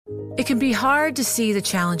It can be hard to see the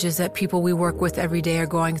challenges that people we work with every day are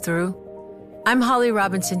going through. I'm Holly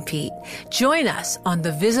Robinson Peete. Join us on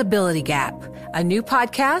The Visibility Gap, a new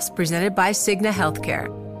podcast presented by Cigna Healthcare.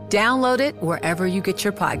 Download it wherever you get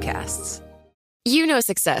your podcasts. You know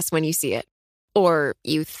success when you see it. Or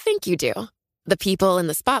you think you do. The people in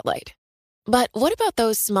the spotlight. But what about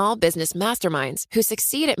those small business masterminds who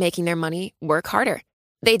succeed at making their money work harder?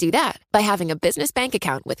 They do that by having a business bank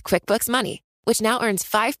account with QuickBooks Money, which now earns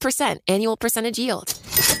 5% annual percentage yield.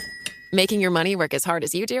 Making your money work as hard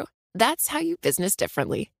as you do? That's how you business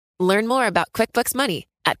differently. Learn more about QuickBooks Money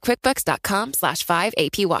at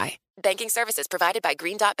quickbooks.com/5APY. Banking services provided by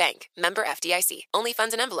Green Dot Bank. Member FDIC. Only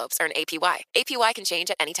funds and envelopes earn APY. APY can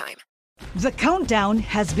change at any time. The countdown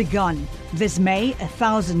has begun. This May,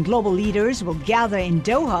 1,000 global leaders will gather in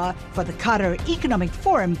Doha for the Qatar Economic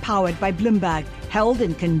Forum powered by Bloomberg, held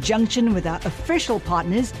in conjunction with our official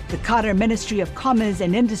partners, the Qatar Ministry of Commerce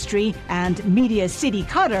and Industry and Media City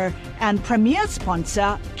Qatar, and premier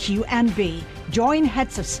sponsor QNB. Join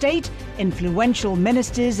heads of state, influential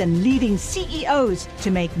ministers, and leading CEOs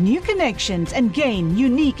to make new connections and gain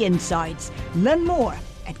unique insights. Learn more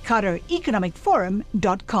at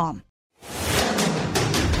QatarEconomicForum.com.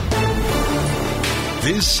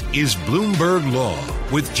 This is Bloomberg Law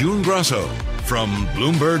with June Grasso from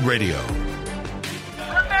Bloomberg Radio.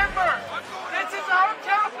 Remember, this is our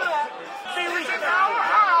capital. This is our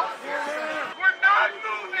house. We're not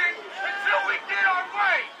moving until we get our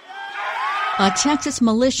way. A Texas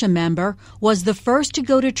militia member was the first to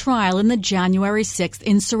go to trial in the January 6th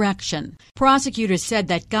insurrection. Prosecutors said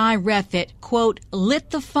that Guy Reffitt, quote, lit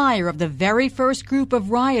the fire of the very first group of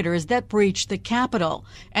rioters that breached the Capitol.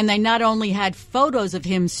 And they not only had photos of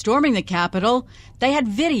him storming the Capitol, they had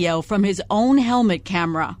video from his own helmet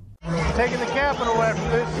camera. Taking the Capitol after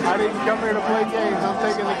this. I didn't come here to play games. I'm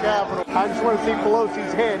taking the Capitol. I just want to see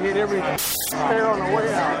Pelosi's head hit every hair on the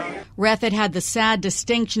way out. Reffitt had the sad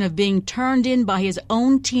distinction of being turned in by his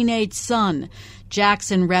own teenage son.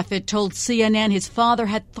 Jackson Reffitt told CNN his father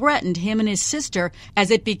had threatened him and his sister as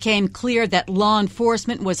it became clear that law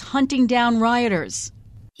enforcement was hunting down rioters.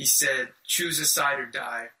 He said, choose a side or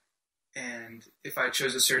die. And if I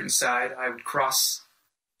chose a certain side, I would cross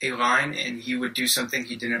a line and he would do something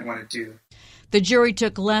he didn't want to do. The jury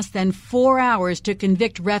took less than 4 hours to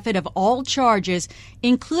convict Reffitt of all charges,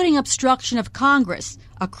 including obstruction of Congress,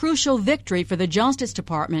 a crucial victory for the Justice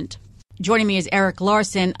Department. Joining me is Eric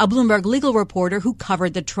Larson, a Bloomberg legal reporter who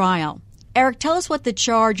covered the trial. Eric, tell us what the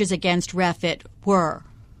charges against Reffitt were.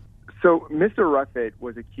 So Mr. Reffitt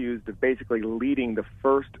was accused of basically leading the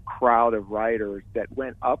first crowd of rioters that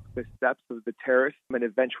went up the steps of the terrace and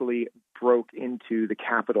eventually broke into the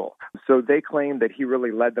Capitol. So they claim that he really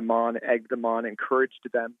led them on, egged them on, encouraged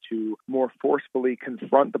them to more forcefully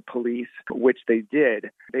confront the police, which they did.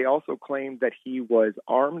 They also claimed that he was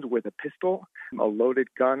armed with a pistol, a loaded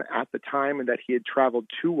gun at the time, and that he had traveled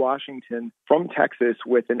to Washington from Texas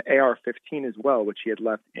with an AR-15 as well, which he had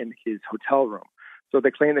left in his hotel room. So they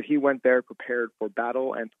claim that he went there prepared for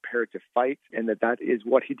battle and prepared to fight, and that is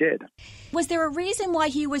what he did. Was there a reason why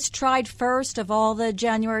he was tried first of all the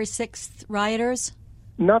January 6th rioters?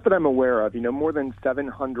 Not that I'm aware of. More than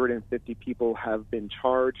 750 people have been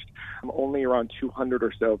charged. Only around 200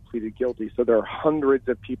 or so pleaded guilty. So there are hundreds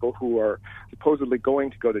of people who are supposedly going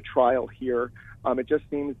to go to trial here. It just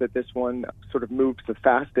seems that this one sort of moved the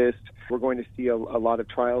fastest. We're going to see a lot of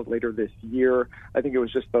trials later this year. I think it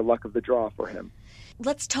was just the luck of the draw for him.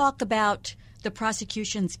 Let's talk about the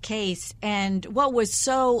prosecution's case. And what was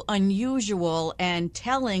so unusual and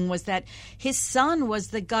telling was that his son was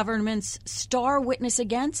the government's star witness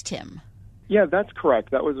against him. Yeah, that's correct.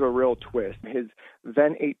 That was a real twist. His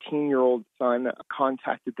then 18-year-old son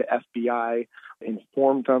contacted the FBI,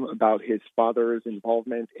 informed them about his father's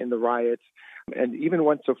involvement in the riots, and even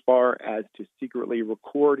went so far as to secretly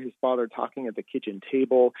record his father talking at the kitchen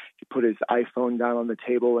table. He put his iPhone down on the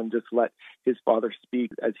table and just let his father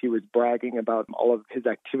speak as he was bragging about all of his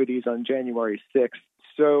activities on January 6th.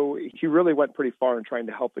 So he really went pretty far in trying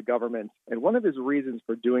to help the government. And one of his reasons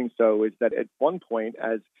for doing so is that at one point,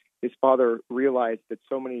 as his father realized that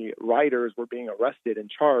so many rioters were being arrested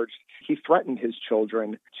and charged, he threatened his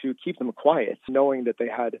children to keep them quiet, knowing that they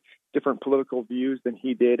had different political views than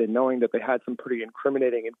he did and knowing that they had some pretty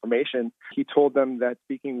incriminating information. He told them that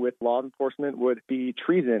speaking with law enforcement would be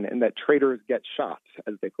treason and that traitors get shot,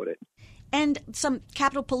 as they put it. And some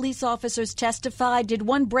Capitol Police officers testified. Did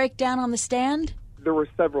one break down on the stand? There were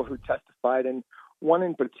several who testified, and one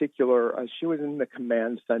in particular, she was in the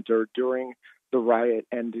command center during the riot.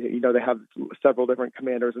 And, they have several different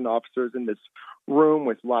commanders and officers in this room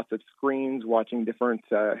with lots of screens watching different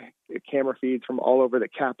camera feeds from all over the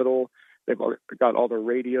Capitol. They've got all their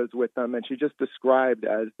radios with them. And she just described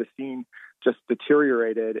as the scene just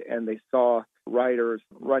deteriorated and they saw rioters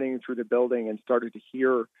running through the building and started to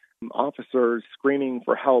hear officers screaming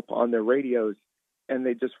for help on their radios. And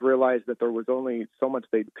they just realized that there was only so much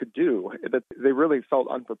they could do, that they really felt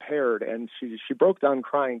unprepared. And she broke down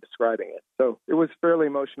crying describing it. So it was fairly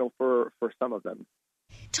emotional for some of them.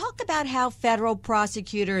 Talk about how federal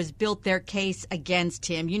prosecutors built their case against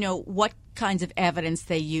him. What kinds of evidence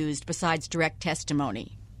they used besides direct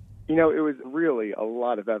testimony. It was really a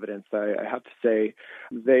lot of evidence. I have to say,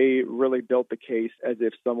 they really built the case as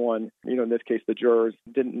if someone, in this case, the jurors,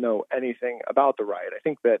 didn't know anything about the riot. I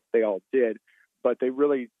think that they all did, but they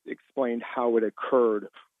really explained how it occurred,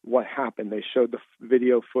 what happened. They showed the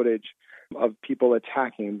video footage of people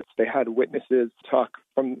attacking. They had witnesses talk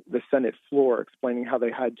from the Senate floor explaining how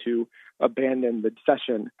they had to abandon the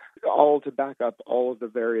session, all to back up all of the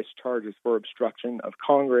various charges for obstruction of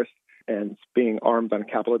Congress and being armed on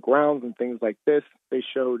Capitol grounds and things like this. They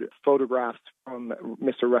showed photographs from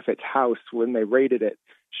Mr. Reffitt's house when they raided it,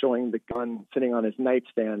 showing the gun sitting on his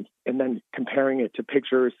nightstand, and then comparing it to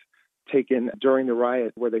pictures taken during the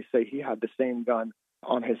riot where they say he had the same gun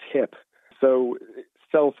on his hip. So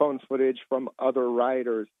cell phone footage from other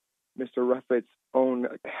rioters, Mr. Reffitt's own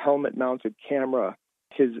helmet-mounted camera,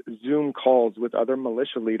 his Zoom calls with other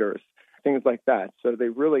militia leaders, things like that. So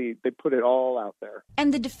they put it all out there.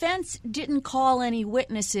 And the defense didn't call any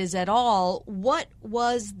witnesses at all. What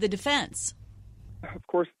was the defense? Of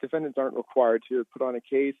course, defendants aren't required to put on a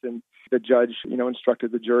case, and the judge,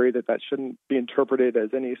 instructed the jury that shouldn't be interpreted as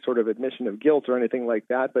any sort of admission of guilt or anything like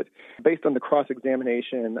that. But based on the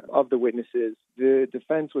cross-examination of the witnesses, the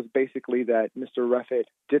defense was basically that Mr. Reffitt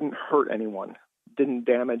didn't hurt anyone, didn't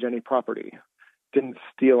damage any property, didn't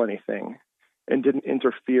steal anything, and didn't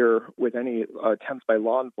interfere with any attempts by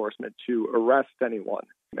law enforcement to arrest anyone,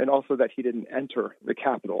 and also that he didn't enter the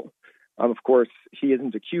Capitol. Of course, he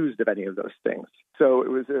isn't accused of any of those things. So it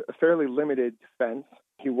was a fairly limited defense.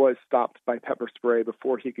 He was stopped by pepper spray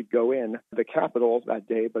before he could go in the Capitol that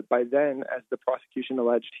day. But by then, as the prosecution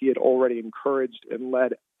alleged, he had already encouraged and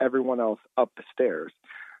led everyone else up the stairs.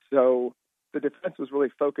 So the defense was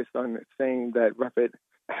really focused on saying that Reffitt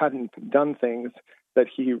hadn't done things that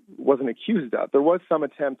he wasn't accused of. There was some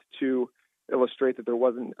attempt to illustrate that there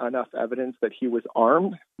wasn't enough evidence that he was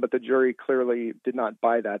armed, but the jury clearly did not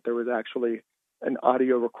buy that. There was actually an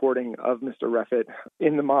audio recording of Mr. Reffitt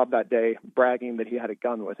in the mob that day bragging that he had a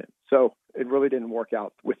gun with him. So it really didn't work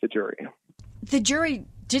out with the jury. The jury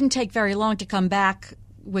didn't take very long to come back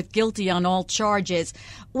with guilty on all charges.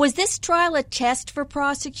 Was this trial a test for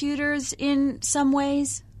prosecutors in some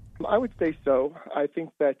ways? I would say so. I think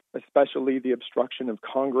that especially the obstruction of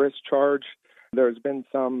Congress charge, there's been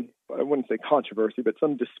some, I wouldn't say controversy, but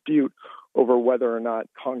some dispute over whether or not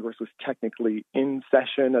Congress was technically in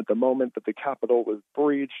session at the moment that the Capitol was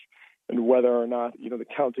breached, and whether or not, the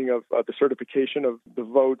counting of the certification of the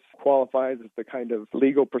votes qualifies as the kind of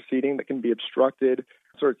legal proceeding that can be obstructed,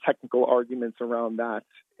 sort of technical arguments around that.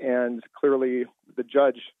 And clearly the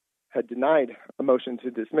judge had denied a motion to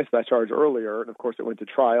dismiss that charge earlier, and of course it went to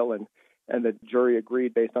trial, and the jury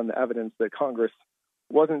agreed based on the evidence that Congress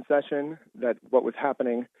was in session, that what was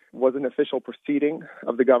happening was an official proceeding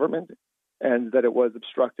of the government, and that it was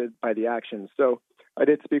obstructed by the actions. So I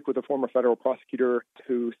did speak with a former federal prosecutor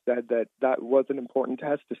who said that was an important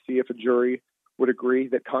test to see if a jury would agree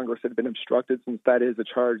that Congress had been obstructed, since that is a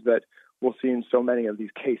charge that we'll see in so many of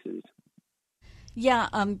these cases. Yeah,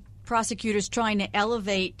 prosecutors trying to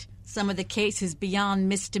elevate some of the cases beyond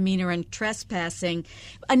misdemeanor and trespassing.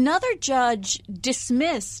 Another judge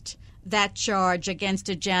dismissed that charge against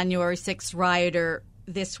a January 6th rioter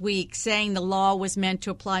this week, saying the law was meant to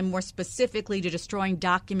apply more specifically to destroying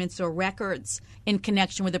documents or records in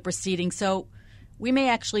connection with the proceeding. So we may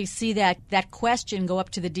actually see that question go up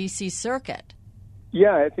to the D.C. Circuit.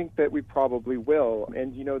 Yeah, I think that we probably will.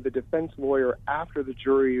 And, the defense lawyer, after the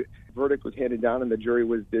jury verdict was handed down and the jury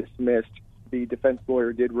was dismissed, the defense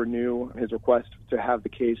lawyer did renew his request to have the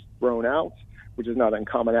case thrown out, which is not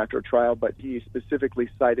uncommon after a trial, but he specifically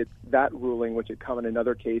cited that ruling, which had come in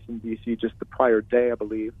another case in D.C. just the prior day, I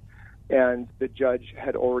believe. And the judge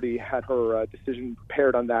had already had her decision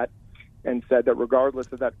prepared on that and said that regardless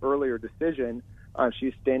of that earlier decision,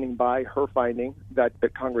 she's standing by her finding that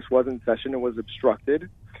Congress was in session and was obstructed.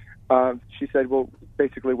 She said, well,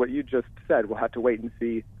 basically what you just said, we'll have to wait and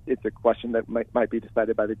see. It's a question that might be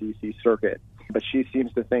decided by the D.C. Circuit. But she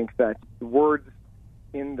seems to think that the words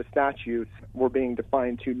in the statutes were being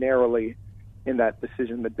defined too narrowly, in that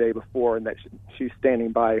decision the day before, and that she's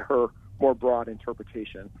standing by her more broad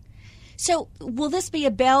interpretation. So will this be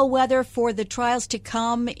a bellwether for the trials to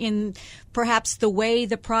come in perhaps the way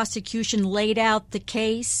the prosecution laid out the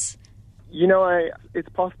case? You know, it's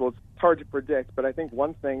possible. It's hard to predict, but I think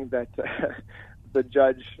one thing that the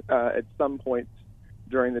judge at some point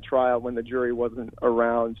during the trial, when the jury wasn't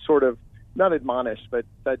around, sort of not admonished, but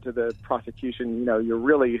said to the prosecution, you know, you're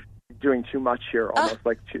really doing too much here, almost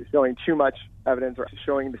like showing too much evidence or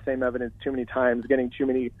showing the same evidence too many times, getting too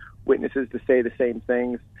many witnesses to say the same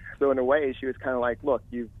things. So in a way, she was kind of like, look,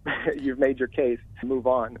 you've made your case, move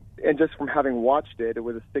on. And just from having watched it, it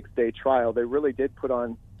was a 6-day trial. They really did put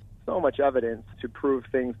on so much evidence to prove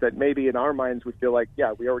things that maybe in our minds we feel like,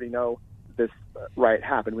 yeah, we already know this riot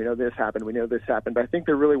happened. We know this happened. We know this happened. But I think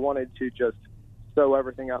they really wanted to just sew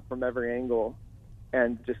everything up from every angle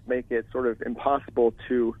and just make it sort of impossible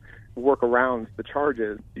to work around the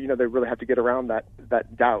charges. You know, they really have to get around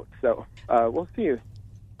that doubt. So we'll see.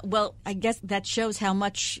 Well, I guess that shows how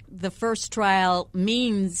much the first trial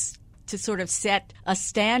means to sort of set a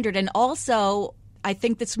standard. And also, I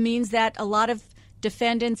think this means that a lot of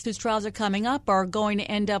defendants whose trials are coming up are going to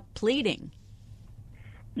end up pleading.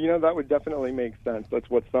 You know, that would definitely make sense. That's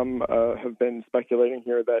what some have been speculating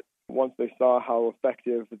here, that once they saw how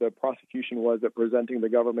effective the prosecution was at presenting the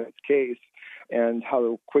government's case and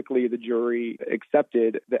how quickly the jury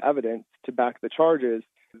accepted the evidence to back the charges,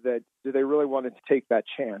 that do they really want to take that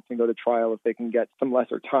chance and go to trial if they can get some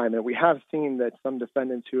lesser time? And we have seen that some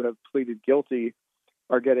defendants who have pleaded guilty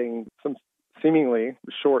are getting some seemingly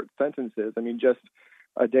short sentences. I mean, just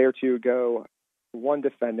a day or two ago, one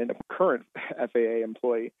defendant, a current FAA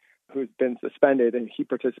employee who's been suspended and he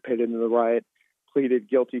participated in the riot, pleaded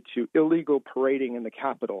guilty to illegal parading in the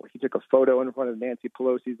Capitol. He took a photo in front of Nancy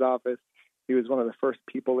Pelosi's office. He was one of the first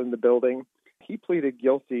people in the building. He pleaded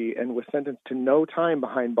guilty and was sentenced to no time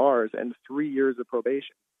behind bars and 3 years of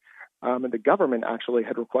probation. And the government actually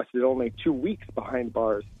had requested only 2 weeks behind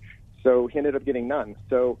bars. So he ended up getting none.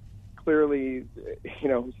 So clearly, you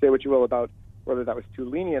know, say what you will about whether that was too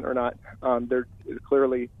lenient or not, there is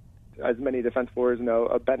clearly, as many defense lawyers know,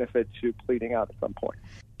 a benefit to pleading out at some point.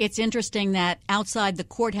 It's interesting that outside the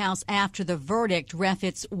courthouse after the verdict,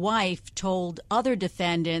 Reffitt's wife told other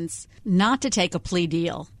defendants not to take a plea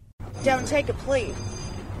deal. Don't take a plea.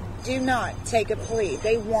 Do not take a plea.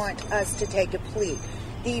 They want us to take a plea.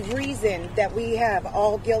 The reason that we have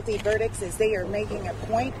all guilty verdicts is they are making a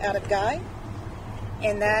point out of Guy,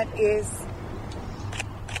 and that is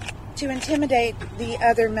to intimidate the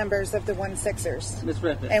other members of the 1-6ers. Ms.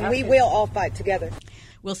 Reffitt, and we will all fight together.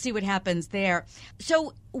 We'll see what happens there.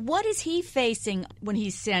 So what is he facing when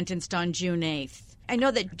he's sentenced on June 8th? I know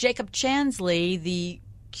that Jacob Chansley, the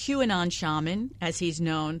QAnon shaman, as he's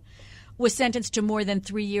known, was sentenced to more than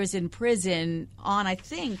 3 years in prison on, I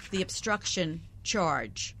think, the obstruction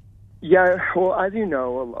charge. Yeah, well, as you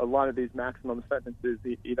know, a lot of these maximum sentences,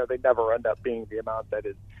 you know, they never end up being the amount that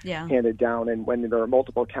is handed down. And when there are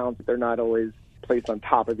multiple counts, they're not always placed on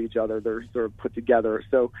top of each other. They're sort of put together.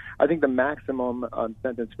 So I think the maximum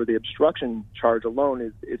sentence for the obstruction charge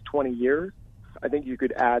alone is 20 years. I think you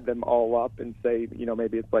could add them all up and say, you know,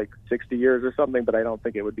 maybe it's like 60 years or something, but I don't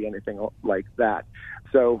think it would be anything like that.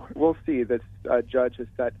 So we'll see. This judge has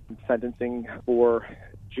set sentencing for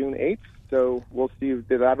June 8th. So we'll see.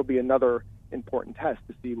 That'll be another important test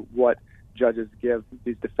to see what judges give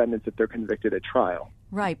these defendants if they're convicted at trial.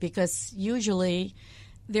 Right, because usually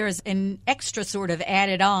there's an extra sort of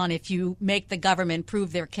added on if you make the government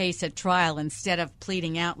prove their case at trial instead of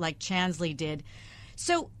pleading out like Chansley did.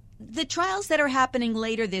 So the trials that are happening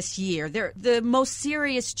later this year, they're the most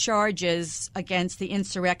serious charges against the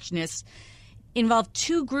insurrectionists involve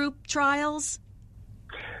 2 group trials?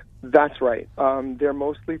 That's right. They're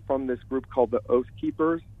mostly from this group called the Oath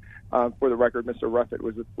Keepers. For the record, Mr. Reffitt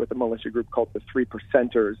was with a militia group called the 3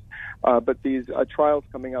 Percenters. But these trials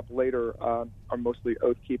coming up later are mostly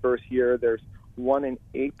Oath Keepers here. There's one in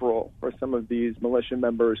April for some of these militia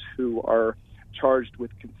members who are charged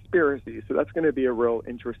with conspiracy. So that's going to be a real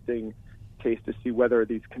interesting case to see whether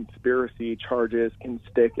these conspiracy charges can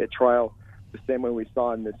stick at trial the same way we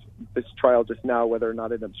saw in this trial just now, whether or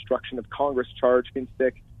not an obstruction of Congress charge can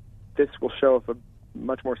stick. This will show if a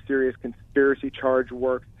much more serious conspiracy charge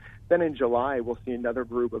works. Then in July, we'll see another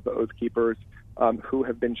group of the Oath Keepers who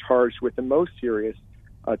have been charged with the most serious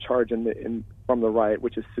charge from the riot,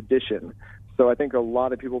 which is sedition. So I think a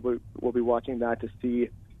lot of people will be watching that to see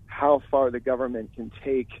how far the government can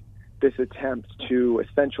take this attempt to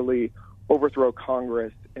essentially overthrow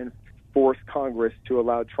Congress and force Congress to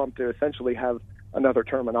allow Trump to essentially have another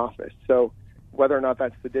term in office. So whether or not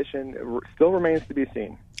that's sedition still remains to be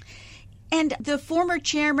seen. And the former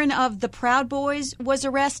chairman of the Proud Boys was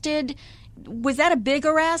arrested. Was that a big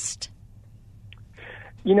arrest?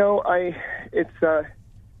 You know,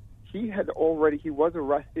 he was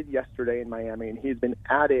arrested yesterday in Miami, and he's been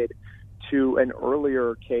added to an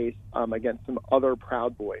earlier case against some other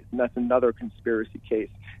Proud Boys, and that's another conspiracy case.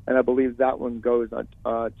 And I believe that one goes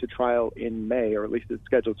to trial in May, or at least it's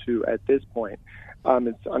scheduled to at this point.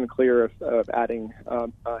 It's unclear if adding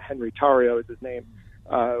Henry Tarrio is his name,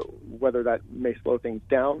 whether that may slow things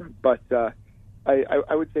down. But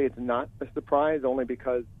I would say it's not a surprise, only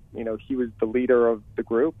because, you know, he was the leader of the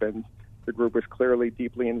group, and the group was clearly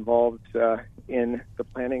deeply involved in the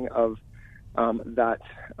planning of that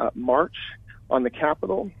march on the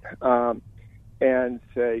Capitol. And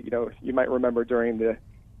you know, you might remember during the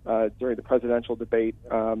presidential debate,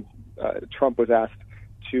 Trump was asked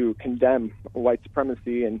to condemn white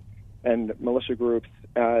supremacy and militia groups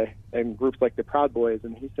and groups like the Proud Boys,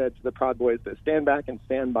 and he said to the Proud Boys to stand back and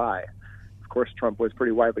stand by. Of course, Trump was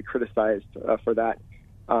pretty widely criticized for that.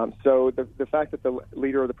 So the fact that the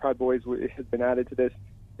leader of the Proud Boys has been added to this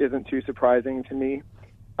isn't too surprising to me.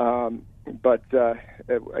 But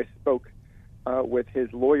I spoke with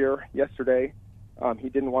his lawyer yesterday. He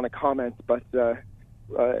didn't want to comment, but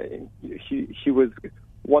he was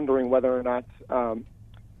wondering whether or not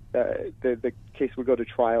the case would go to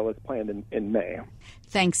trial as planned in May.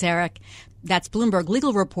 Thanks, Eric. That's Bloomberg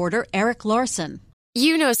legal reporter Eric Larson.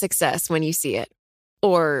 You know success when you see it.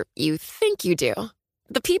 Or you think you do.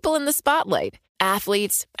 The people in the spotlight.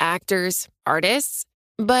 Athletes, actors, artists.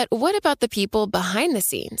 But what about the people behind the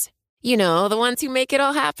scenes? You know, the ones who make it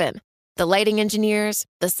all happen. The lighting engineers,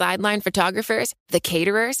 the sideline photographers, the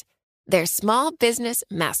caterers. They're small business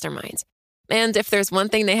masterminds. And if there's one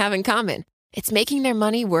thing they have in common, it's making their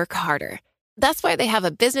money work harder. That's why they have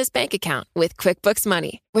a business bank account with QuickBooks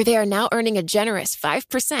Money, where they are now earning a generous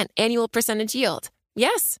 5% annual percentage yield.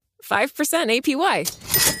 Yes, 5% APY.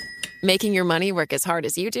 Making your money work as hard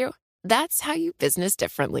as you do? That's how you business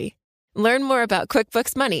differently. Learn more about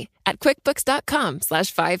QuickBooks Money at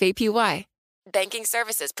quickbooks.com/5APY. Banking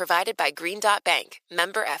services provided by Green Dot Bank,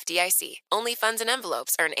 member FDIC. Only funds and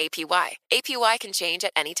envelopes earn APY. APY can change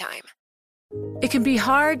at any time. It can be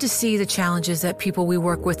hard to see the challenges that people we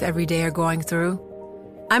work with every day are going through.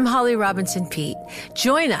 I'm Holly Robinson Peete.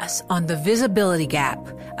 Join us on The Visibility Gap,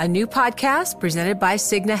 a new podcast presented by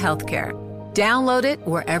Cigna Healthcare. Download it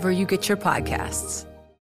wherever you get your podcasts.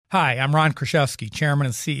 Hi, I'm Ron Kraszewski, Chairman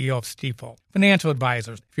and CEO of Stifel. Financial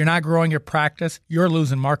advisors, if you're not growing your practice, you're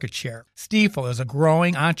losing market share. Stifel is a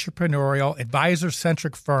growing, entrepreneurial,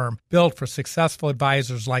 advisor-centric firm built for successful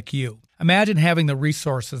advisors like you. Imagine having the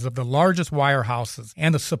resources of the largest wirehouses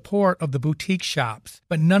and the support of the boutique shops,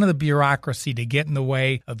 but none of the bureaucracy to get in the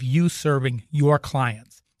way of you serving your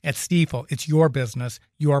clients. At Stifel, it's your business,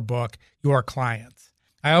 your book, your clients.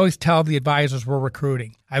 I always tell the advisors we're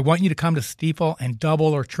recruiting, I want you to come to Stifel and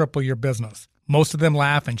double or triple your business. Most of them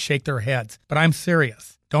laugh and shake their heads, but I'm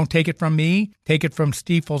serious. Don't take it from me. Take it from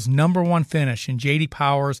Stifel's #1 finish in J.D.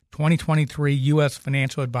 Power's 2023 U.S.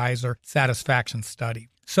 Financial Advisor Satisfaction Study.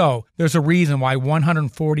 So, there's a reason why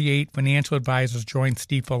 148 financial advisors joined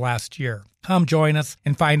Stifel last year. Come join us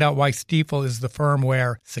and find out why Stifel is the firm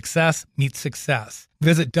where success meets success.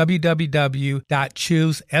 Visit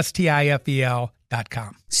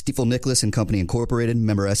www.choosestifel.com. Stifel Nicholas and Company Incorporated,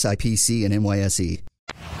 member SIPC and NYSE.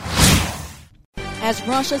 As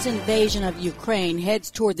Russia's invasion of Ukraine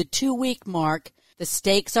heads toward the 2-week mark, the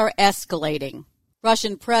stakes are escalating.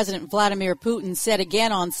 Russian President Vladimir Putin said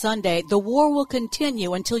again on Sunday the war will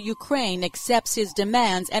continue until Ukraine accepts his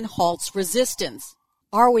demands and halts resistance.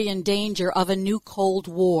 Are we in danger of a new Cold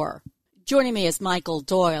War? Joining me is Michael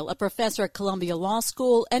Doyle, a professor at Columbia Law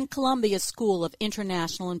School and Columbia School of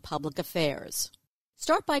International and Public Affairs.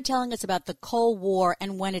 Start by telling us about the Cold War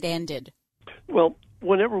and when it ended. Well,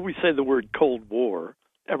 whenever we say the word Cold War,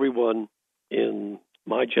 everyone in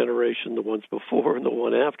my generation, the ones before and the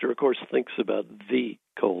one after, of course, thinks about the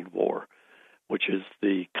Cold War, which is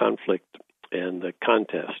the conflict and the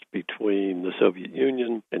contest between the Soviet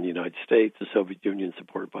Union and the United States, the Soviet Union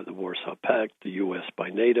supported by the Warsaw Pact, the U.S. by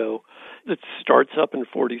NATO. It starts up in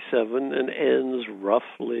 1947 and ends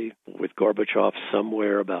roughly with Gorbachev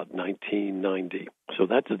somewhere about 1990. So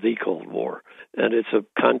that's the Cold War. And it's a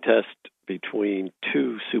contest between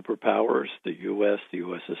two superpowers, the U.S., the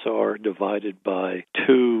USSR, divided by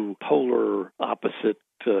two polar opposite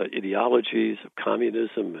ideologies of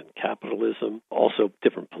communism and capitalism, also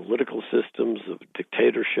different political systems of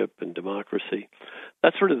dictatorship and democracy.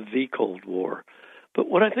 That's sort of the Cold War. But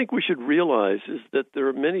what I think we should realize is that there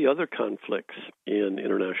are many other conflicts in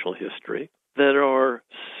international history that are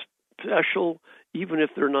special even if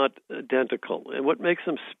they're not identical. And what makes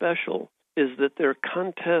them special is that they're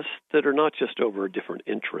contests that are not just over a different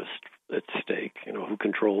interest at stake, who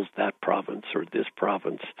controls that province or this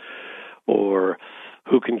province, or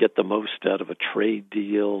who can get the most out of a trade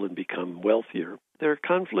deal and become wealthier. They're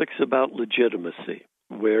conflicts about legitimacy,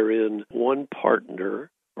 wherein one partner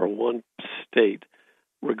or one state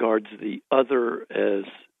regards the other as,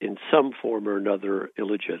 in some form or another,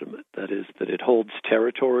 illegitimate. That is, that it holds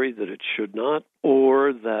territory that it should not,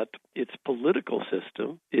 or that its political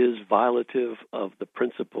system is violative of the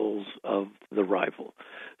principles of the rival.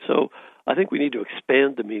 So I think we need to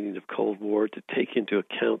expand the meaning of Cold War to take into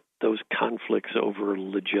account those conflicts over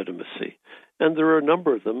legitimacy. And there are a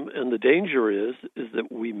number of them, and the danger is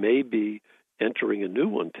that we may be entering a new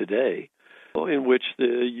one today, in which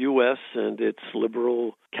the U.S. and its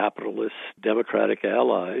liberal, capitalist, democratic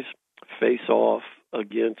allies face off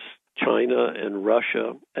against China and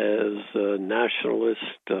Russia as nationalist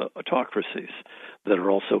autocracies that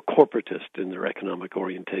are also corporatist in their economic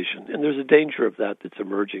orientation. And there's a danger of that that's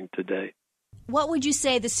emerging today. What would you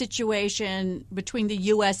say the situation between the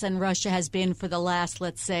U.S. and Russia has been for the last,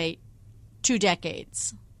 let's say, 2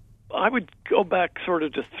 decades? I would go back sort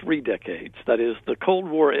of to 3 decades. That is, the Cold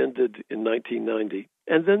War ended in 1990.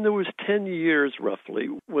 And then there was 10 years, roughly,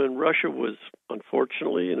 when Russia was,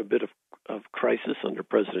 unfortunately, in a bit of crisis under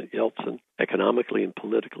President Yeltsin, economically and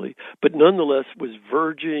politically, but nonetheless was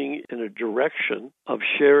verging in a direction of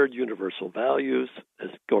shared universal values, as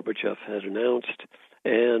Gorbachev had announced,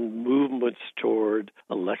 and movements toward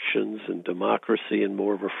elections and democracy and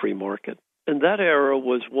more of a free market. And that era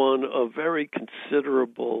was one of very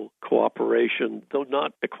considerable cooperation, though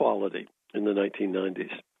not equality, in the 1990s.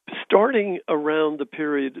 Starting around the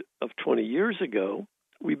period of 20 years ago,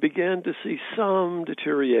 we began to see some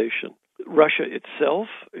deterioration. Russia itself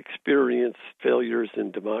experienced failures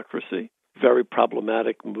in democracy, very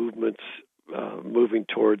problematic movements moving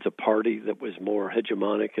towards a party that was more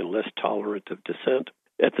hegemonic and less tolerant of dissent.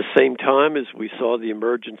 At the same time as we saw the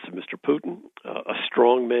emergence of Mr. Putin, a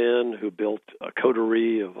strong man who built a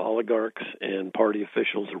coterie of oligarchs and party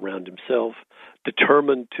officials around himself,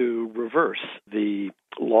 determined to reverse the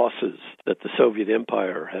losses that the Soviet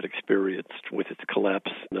Empire had experienced with its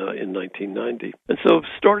collapse in 1990. And so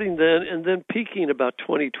starting then and then peaking about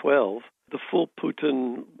 2012, the full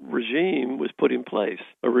Putin regime was put in place,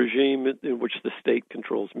 a regime in which the state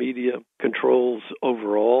controls media, controls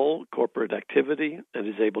overall corporate activity, and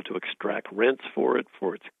is able to extract rents for its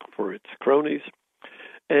cronies,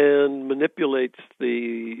 and manipulates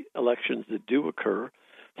the elections that do occur,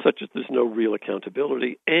 such that there's no real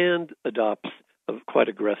accountability, and adopts a quite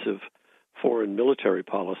aggressive foreign military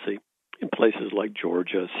policy in places like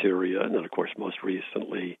Georgia, Syria, and then, of course, most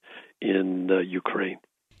recently in Ukraine.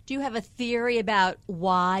 Do you have a theory about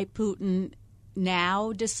why Putin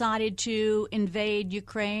now decided to invade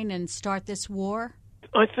Ukraine and start this war?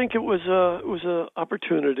 I think it was a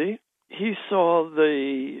opportunity. He saw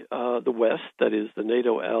the West, that is, the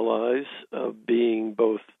NATO allies, being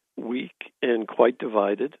both weak and quite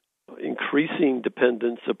divided, increasing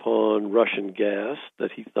dependence upon Russian gas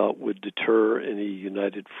that he thought would deter any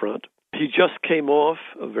united front. He just came off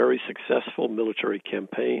a very successful military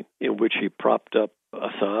campaign in which he propped up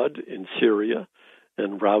Assad in Syria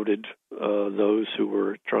and routed those who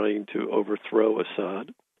were trying to overthrow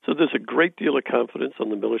Assad. So there's a great deal of confidence on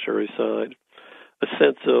the military side, a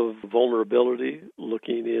sense of vulnerability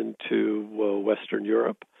looking into Western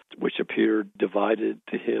Europe, which appeared divided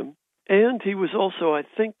to him. And he was also, I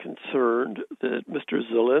think, concerned that Mr.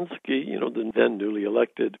 Zelensky, the then newly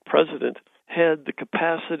elected president, had the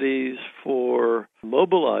capacities for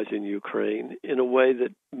mobilizing Ukraine in a way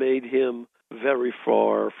that made him very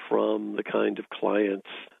far from the kind of clients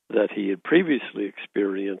that he had previously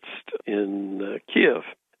experienced in Kiev.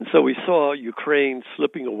 And so we saw Ukraine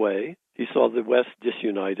slipping away. He saw the West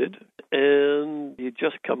disunited, and he had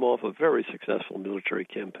just come off a very successful military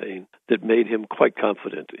campaign that made him quite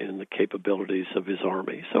confident in the capabilities of his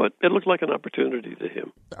army. So it looked like an opportunity to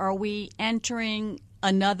him. Are we entering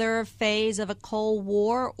another phase of a Cold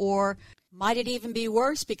War, or might it even be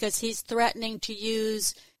worse because he's threatening to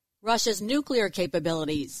use Russia's nuclear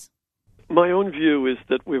capabilities? My own view is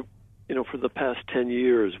that for the past 10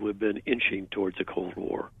 years, we've been inching towards a Cold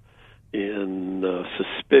War in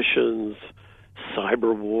suspicions,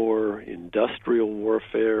 cyber war, industrial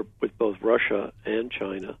warfare with both Russia and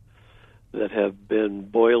China that have been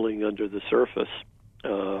boiling under the surface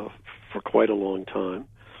for quite a long time.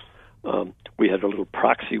 We had a little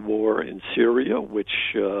proxy war in Syria, which,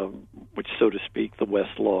 so to speak, the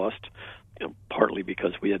West lost, partly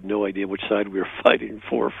because we had no idea which side we were fighting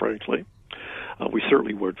for, frankly. We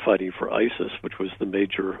certainly weren't fighting for ISIS, which was the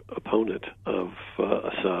major opponent of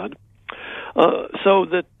Assad. So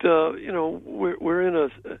that we're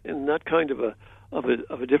in that kind of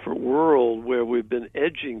a different world where we've been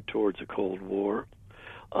edging towards a Cold War.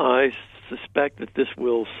 I suspect that this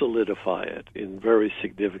will solidify it in very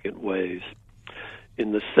significant ways,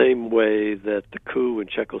 in the same way that the coup in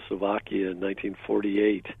Czechoslovakia in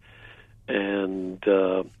 1948 and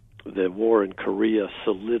the war in Korea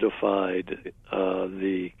solidified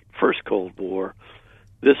the first Cold War.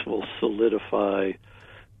 This will solidify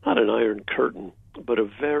not an Iron Curtain, but a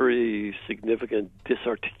very significant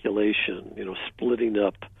disarticulation, splitting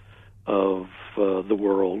up of the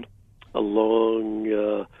world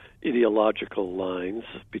along ideological lines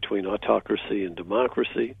between autocracy and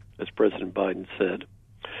democracy, as President Biden said.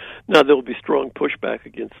 Now, there will be strong pushback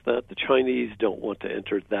against that. The Chinese don't want to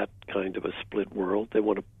enter that kind of a split world. They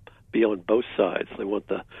want to be on both sides. They want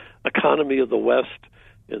the economy of the West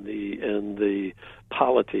and the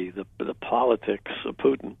polity, the politics of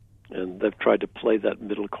Putin. And they've tried to play that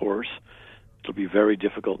middle course. It'll be very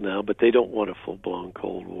difficult now, but they don't want a full-blown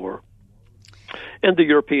Cold War. And the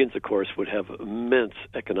Europeans, of course, would have immense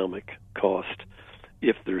economic cost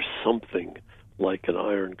if there's something like an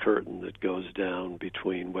Iron Curtain that goes down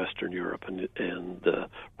between Western Europe and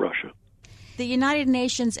Russia. The United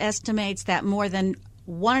Nations estimates that more than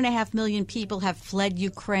 1.5 million people have fled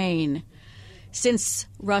Ukraine since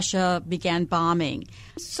Russia began bombing.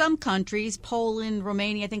 Some countries, Poland,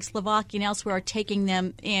 Romania, I think Slovakia and elsewhere, are taking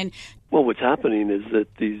them in. Well, what's happening is that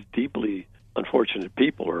these deeply unfortunate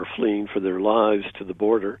people are fleeing for their lives to the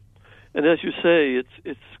border. And as you say,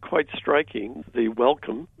 it's quite striking, the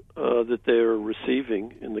welcome that they're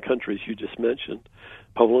receiving in the countries you just mentioned,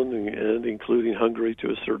 Poland and including Hungary to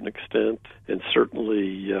a certain extent, and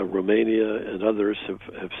certainly Romania and others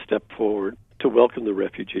have stepped forward to welcome the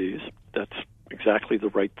refugees. That's exactly the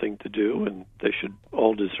right thing to do, and they should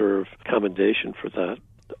all deserve commendation for that.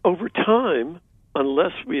 Over time,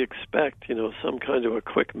 unless we expect, some kind of a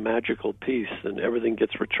quick magical peace and everything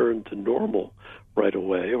gets returned to normal right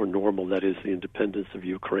away, or normal, that is, the independence of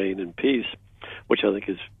Ukraine and peace, which I think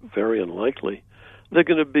is very unlikely, they're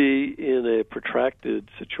going to be in a protracted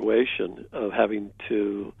situation of having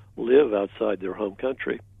to live outside their home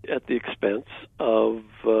country at the expense of,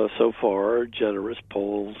 so far, generous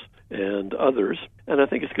Poles and others. And I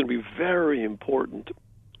think it's going to be very important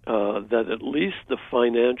that at least the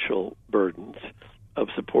financial burdens of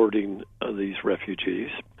supporting these refugees,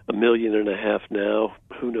 1.5 million now,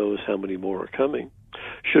 who knows how many more are coming,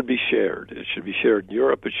 should be shared. It should be shared in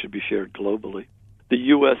Europe. It should be shared globally. The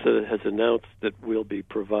U.S. has announced that we'll be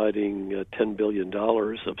providing $10 billion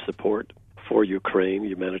of support for Ukraine,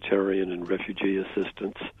 humanitarian and refugee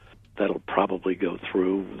assistance. That'll probably go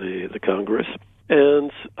through the Congress.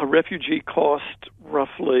 And a refugee costs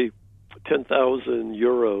roughly 10,000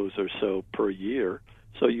 euros or so per year.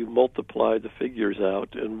 So you multiply the figures out,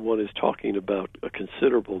 and one is talking about a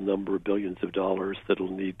considerable number of billions of dollars that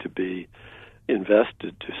will need to be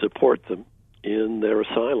invested to support them in their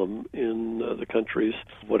asylum in the countries,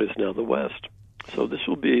 what is now the West. So this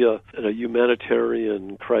will be a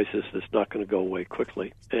humanitarian crisis that's not going to go away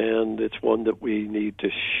quickly, and it's one that we need to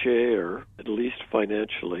share, at least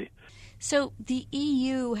financially. So the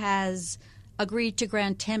EU has agreed to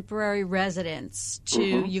grant temporary residence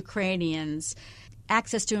to Ukrainians,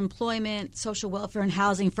 access to employment, social welfare, and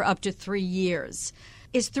housing for up to 3 years.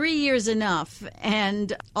 Is 3 years enough?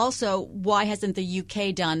 And also, why hasn't the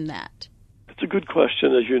UK done that? It's a good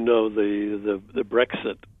question. As you know, the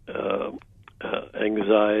Brexit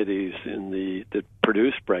anxieties that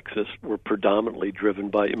produced Brexit were predominantly driven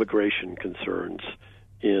by immigration concerns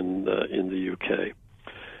in the UK.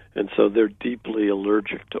 And so they're deeply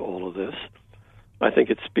allergic to all of this. I think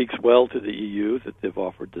it speaks well to the EU that they've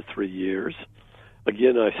offered the 3 years.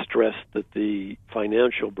 Again, I stress that the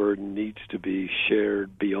financial burden needs to be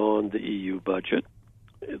shared beyond the EU budget.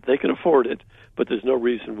 They can afford it, but there's no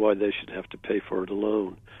reason why they should have to pay for it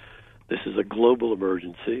alone. This is a global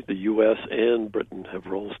emergency. The U.S. and Britain have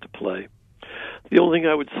roles to play. The only thing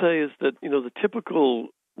I would say is that, the typical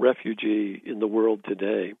refugee in the world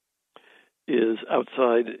today is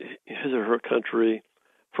outside his or her country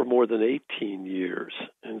for more than 18 years.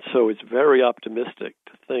 And so it's very optimistic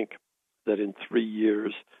to think that in 3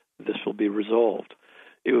 years this will be resolved.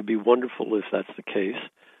 It would be wonderful if that's the case,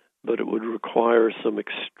 but it would require some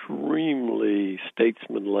extremely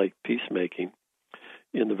statesman-like peacemaking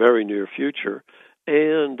in the very near future,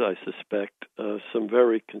 and I suspect some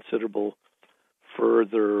very considerable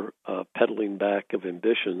further peddling back of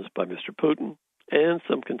ambitions by Mr. Putin and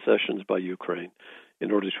some concessions by Ukraine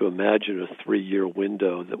in order to imagine a 3-year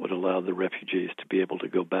window that would allow the refugees to be able to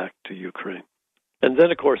go back to Ukraine. And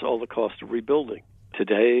then, of course, all the cost of rebuilding.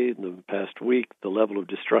 Today, in the past week, the level of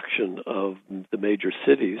destruction of the major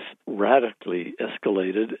cities radically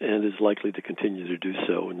escalated and is likely to continue to do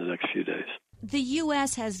so in the next few days. The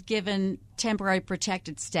U.S. has given temporary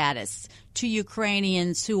protected status to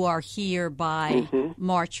Ukrainians who are here by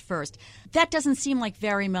March 1st. That doesn't seem like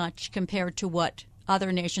very much compared to what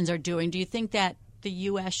other nations are doing. Do you think that the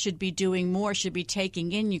U.S. should be doing more, should be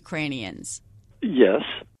taking in Ukrainians? Yes,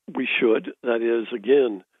 we should. That is,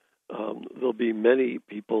 again, there'll be many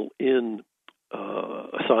people in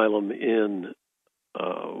asylum in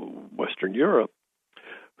Western Europe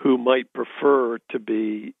who might prefer to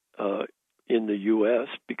be in the U.S.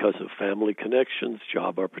 because of family connections,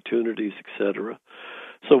 job opportunities, etc.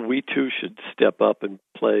 So we too should step up and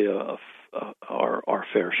play our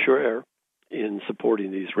fair share in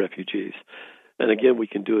supporting these refugees. And again, we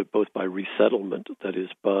can do it both by resettlement, that is,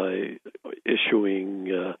 by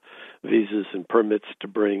issuing visas and permits to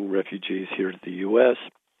bring refugees here to the U.S.,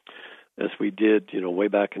 as we did, way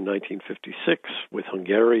back in 1956 with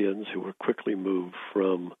Hungarians who were quickly moved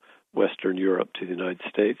from Western Europe to the United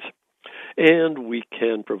States. And we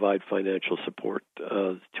can provide financial support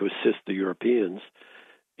to assist the Europeans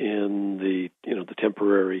in the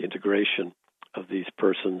temporary integration of these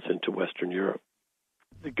persons into Western Europe.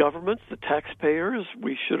 The governments, the taxpayers,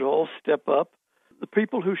 we should all step up. The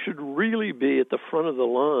people who should really be at the front of the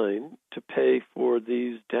line to pay for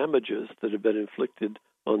these damages that have been inflicted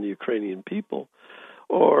on the Ukrainian people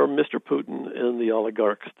are Mr. Putin and the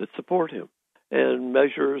oligarchs that support him. And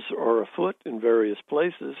measures are afoot in various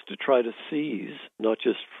places to try to seize, not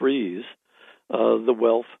just freeze, the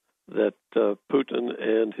wealth that Putin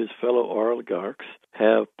and his fellow oligarchs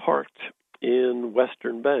have parked in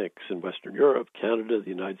Western banks in Western Europe, Canada, the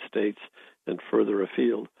United States, and further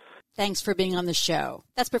afield. Thanks for being on the show.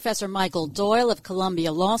 That's Professor Michael Doyle of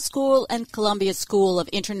Columbia Law School and Columbia School of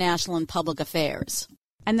International and Public Affairs.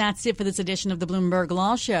 And that's it for this edition of the Bloomberg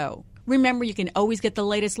Law Show. Remember, you can always get the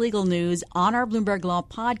latest legal news on our Bloomberg Law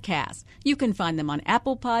podcast. You can find them on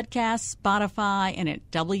Apple Podcasts, Spotify, and at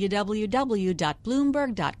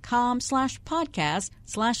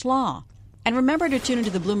www.bloomberg.com/podcast/law. And remember to tune into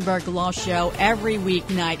the Bloomberg Law Show every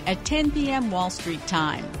weeknight at 10 p.m. Wall Street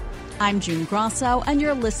time. I'm June Grosso, and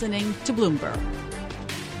you're listening to Bloomberg.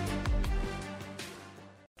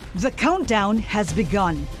 The countdown has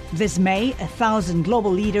begun. This May, 1,000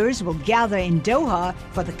 global leaders will gather in Doha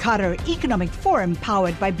for the Qatar Economic Forum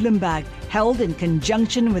powered by Bloomberg, held in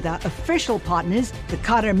conjunction with our official partners, the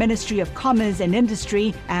Qatar Ministry of Commerce and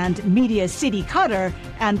Industry and Media City Qatar,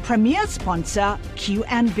 and premier sponsor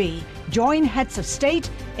QNB. Join heads of state,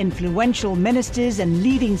 influential ministers, and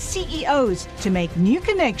leading CEOs to make new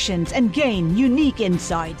connections and gain unique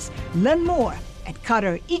insights. Learn more at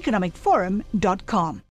QatarEconomicForum.com.